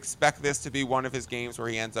 I would expect this to be one of his games where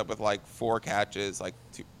he ends up with 4 catches,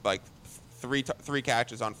 three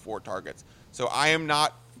catches on 4 targets. So I am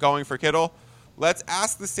not going for Kittle. Let's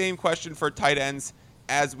ask the same question for tight ends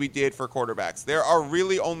as we did for quarterbacks. There are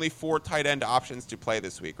really only 4 tight end options to play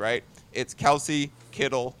this week, right? It's Kelsey,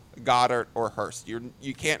 Kittle, Goddard, or Hurst.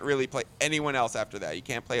 You can't really play anyone else after that. You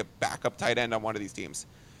can't play a backup tight end on one of these teams.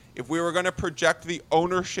 If we were going to project the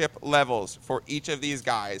ownership levels for each of these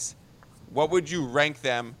guys, what would you rank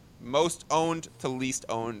them most owned to least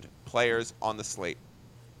owned players on the slate?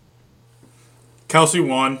 Kelsey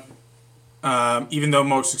 1. Even though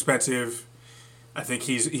most expensive, I think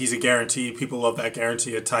he's a guarantee. People love that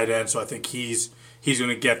guarantee at tight end, so I think he's going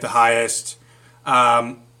to get the highest.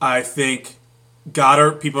 I think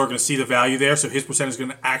Goddard, people are going to see the value there, so his percentage is going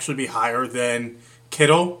to actually be higher than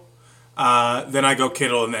Kittle. Then I go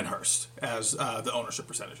Kittle and then Hurst as the ownership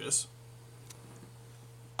percentages.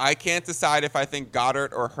 I can't decide if I think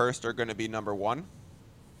Goddard or Hurst are going to be number one.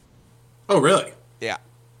 Oh, really? Yeah.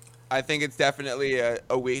 I think it's definitely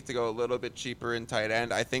a week to go a little bit cheaper in tight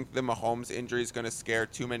end. I think the Mahomes injury is going to scare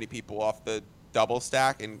too many people off the double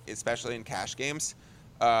stack, and especially in cash games.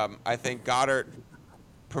 I think Goddard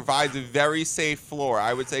provides a very safe floor.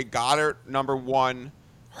 I would say Goddard number one,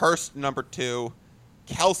 Hurst number two,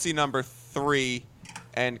 Kelsey number three,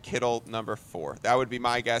 and Kittle number four. That would be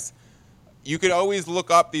my guess. You could always look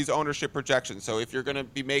up these ownership projections. So if you're going to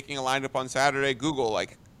be making a lineup on Saturday, Google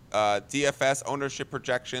DFS ownership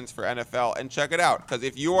projections for NFL and check it out. Because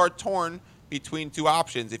if you are torn between two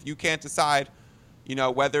options, if you can't decide,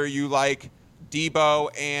 whether you like Debo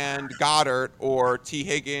and Goddard or T.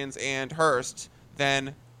 Higgins and Hurst,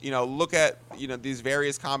 then look at these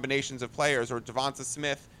various combinations of players, or Devonta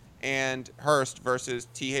Smith and Hurst versus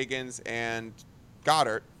T. Higgins and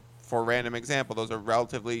Goddard. For a random example, those are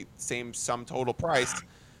relatively same sum total priced.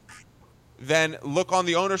 Then look on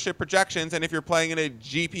the ownership projections, and if you're playing in a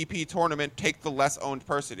GPP tournament, take the less owned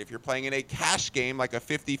person. If you're playing in a cash game like a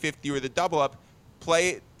 50-50 or the double up,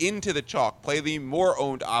 play into the chalk. Play the more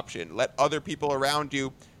owned option. Let other people around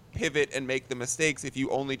you pivot and make the mistakes if you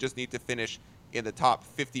only just need to finish in the top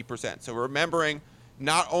 50%. So remembering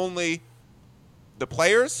not only the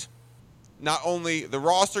players, not only the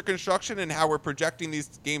roster construction and how we're projecting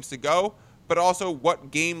these games to go, but also what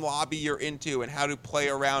game lobby you're into and how to play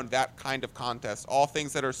around that kind of contest. All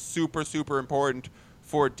things that are super, super important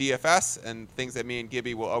for DFS and things that me and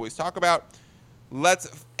Gibby will always talk about.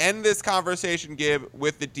 Let's end this conversation, Gib,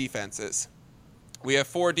 with the defenses. We have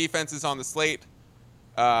 4 defenses on the slate.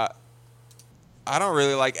 I don't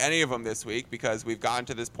really like any of them this week because we've gotten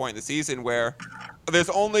to this point in the season where there's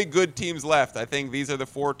only good teams left. I think these are the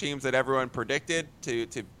 4 teams that everyone predicted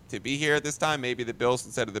to be here at this time, maybe the Bills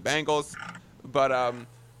instead of the Bengals. But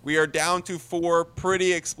we are down to 4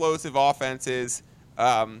 pretty explosive offenses.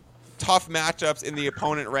 Tough matchups in the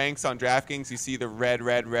opponent ranks on DraftKings. You see the red.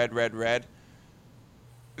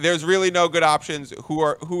 There's really no good options.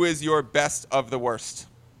 Who is your best of the worst?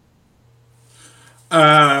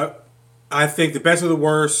 I think the best of the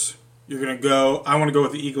worst, you're going to go. I want to go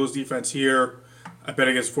with the Eagles defense here. I bet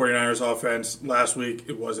against 49ers offense last week.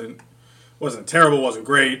 It wasn't terrible, wasn't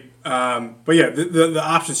great. But yeah, the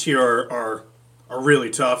options here are really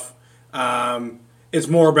tough. It's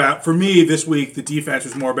more about, for me this week, the defense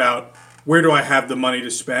was more about where do I have the money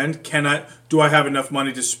to spend? Do I have enough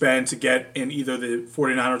money to spend to get in either the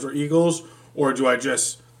 49ers or Eagles, or do I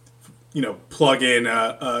just plug in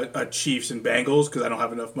a Chiefs and Bengals because I don't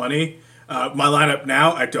have enough money? My lineup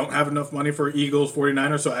now, I don't have enough money for Eagles,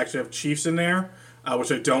 49ers, so I actually have Chiefs in there,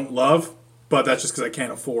 which I don't love, but that's just because I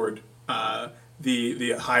can't afford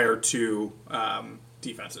the higher 2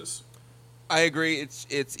 defenses. I agree.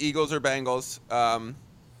 It's Eagles or Bengals,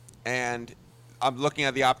 and I'm looking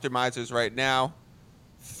at the optimizers right now.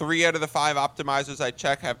 3 out of the 5 optimizers I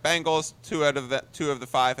check have Bengals. 2 out of the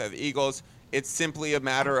 5 have Eagles. It's simply a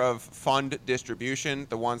matter of fund distribution.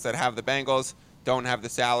 The ones that have the Bengals don't have the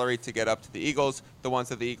salary to get up to the Eagles. The ones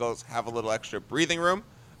that the Eagles have a little extra breathing room.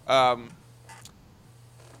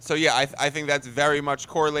 So yeah, I think that's very much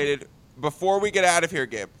correlated. Before we get out of here,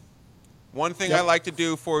 Gib, one thing I like to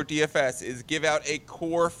do for DFS is give out a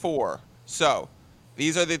core 4. So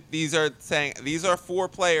these are 4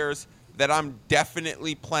 players that I'm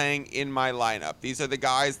definitely playing in my lineup. These are the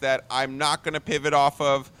guys that I'm not going to pivot off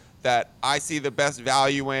of, that I see the best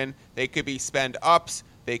value in. They could be spend ups.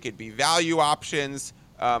 They could be value options.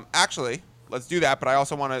 Actually, let's do that, but I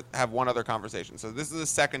also want to have one other conversation. So this is the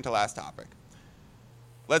second to last topic.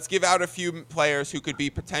 Let's give out a few players who could be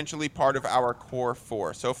potentially part of our core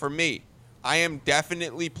 4. So for me, I am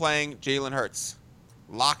definitely playing Jalen Hurts.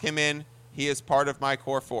 Lock him in. He is part of my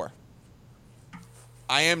core 4.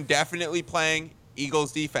 I am definitely playing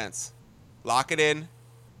Eagles defense. Lock it in.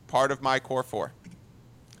 Part of my core 4.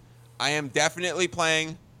 I am definitely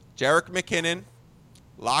playing Jerick McKinnon.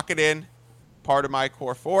 Lock it in. Part of my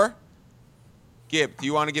core 4. Gib, do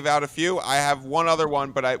you want to give out a few? I have one other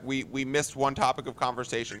one, but we missed one topic of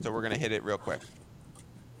conversation, so we're going to hit it real quick.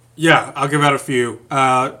 Yeah, I'll give out a few. 2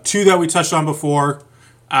 that we touched on before.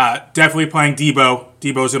 Definitely playing Debo.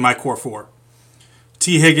 Debo's in my core 4.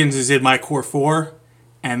 T. Higgins is in my core 4.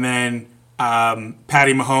 And then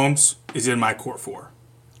Patty Mahomes is in my core 4.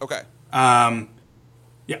 Okay.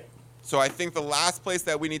 Yeah. So I think the last place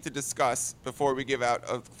that we need to discuss before we give out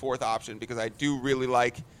a 4th option, because I do really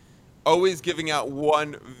like always giving out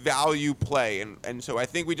one value play. And so I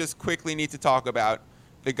think we just quickly need to talk about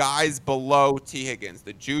the guys below T. Higgins,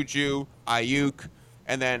 the Juju, Ayuk,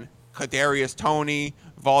 and then Kadarius Toney,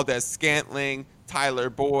 Valdez Scantling, Tyler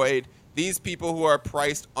Boyd. these people who are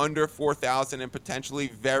priced under 4,000 and potentially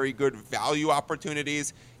very good value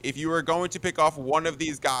opportunities, if you were going to pick off one of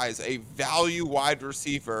these guys, a value wide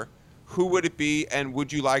receiver, who would it be, and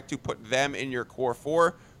would you like to put them in your core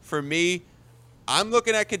four? For me, I'm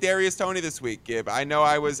looking at Kadarius Toney this week, Gib. I know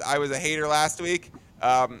I was a hater last week.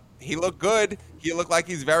 He looked good. He looked like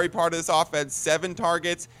he's very part of this offense. 7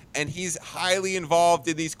 targets, and he's highly involved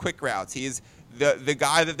in these quick routes. He's the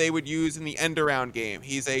guy that they would use in the end-around game.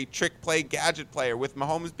 He's a trick play gadget player. With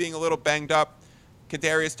Mahomes being a little banged up,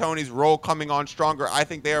 Kadarius Toney's role coming on stronger, I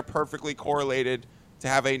think they are perfectly correlated to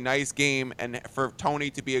have a nice game and for Toney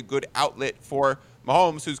to be a good outlet for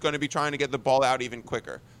Mahomes, who's going to be trying to get the ball out even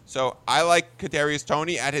quicker. So I like Kadarius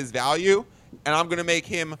Toney at his value, and I'm going to make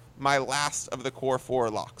him my last of the core 4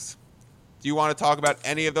 locks. Do you want to talk about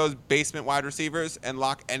any of those basement wide receivers and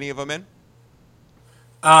lock any of them in?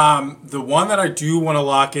 The one that I do want to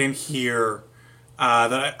lock in here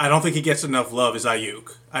that I don't think he gets enough love is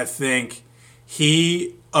Ayuk. I think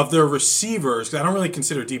of the receivers, 'cause I don't really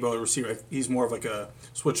consider Debo a receiver. He's more of like a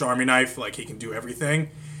Swiss Army knife, like he can do everything.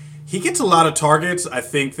 He gets a lot of targets. I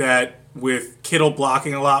think that with Kittle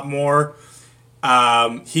blocking a lot more,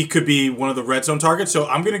 he could be one of the red zone targets. So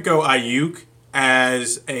I'm going to go Ayuk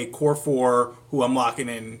as a core 4 who I'm locking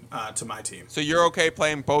in to my team. So you're okay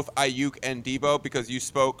playing both Ayuk and Debo because you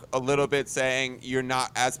spoke a little bit saying you're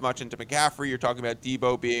not as much into McCaffrey. You're talking about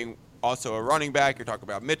Debo being also a running back. You're talking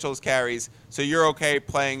about Mitchell's carries. So you're okay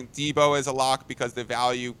playing Debo as a lock because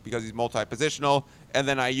he's multi-positional, and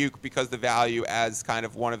then Ayuk because the value as kind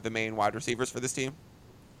of one of the main wide receivers for this team?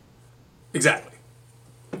 Exactly.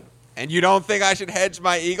 And you don't think I should hedge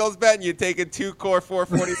my Eagles bet and you take a 2 core 4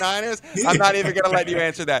 49ers? I'm not even going to let you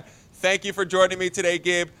answer that. Thank you for joining me today,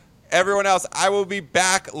 Gabe. Everyone else, I will be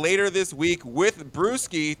back later this week with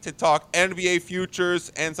Brewski to talk NBA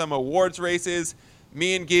futures and some awards races.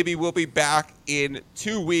 Me and Gibby will be back in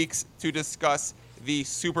 2 weeks to discuss the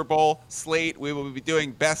Super Bowl slate. We will be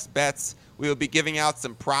doing best bets. We will be giving out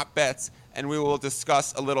some prop bets, and we will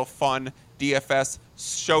discuss a little fun DFS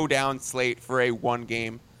showdown slate for a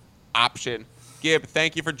 1-game option. Gib,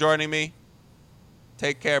 thank you for joining me.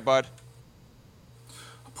 Take care, bud.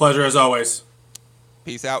 Pleasure as always.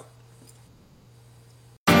 Peace out.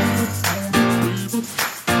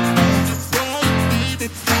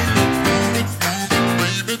 Baby.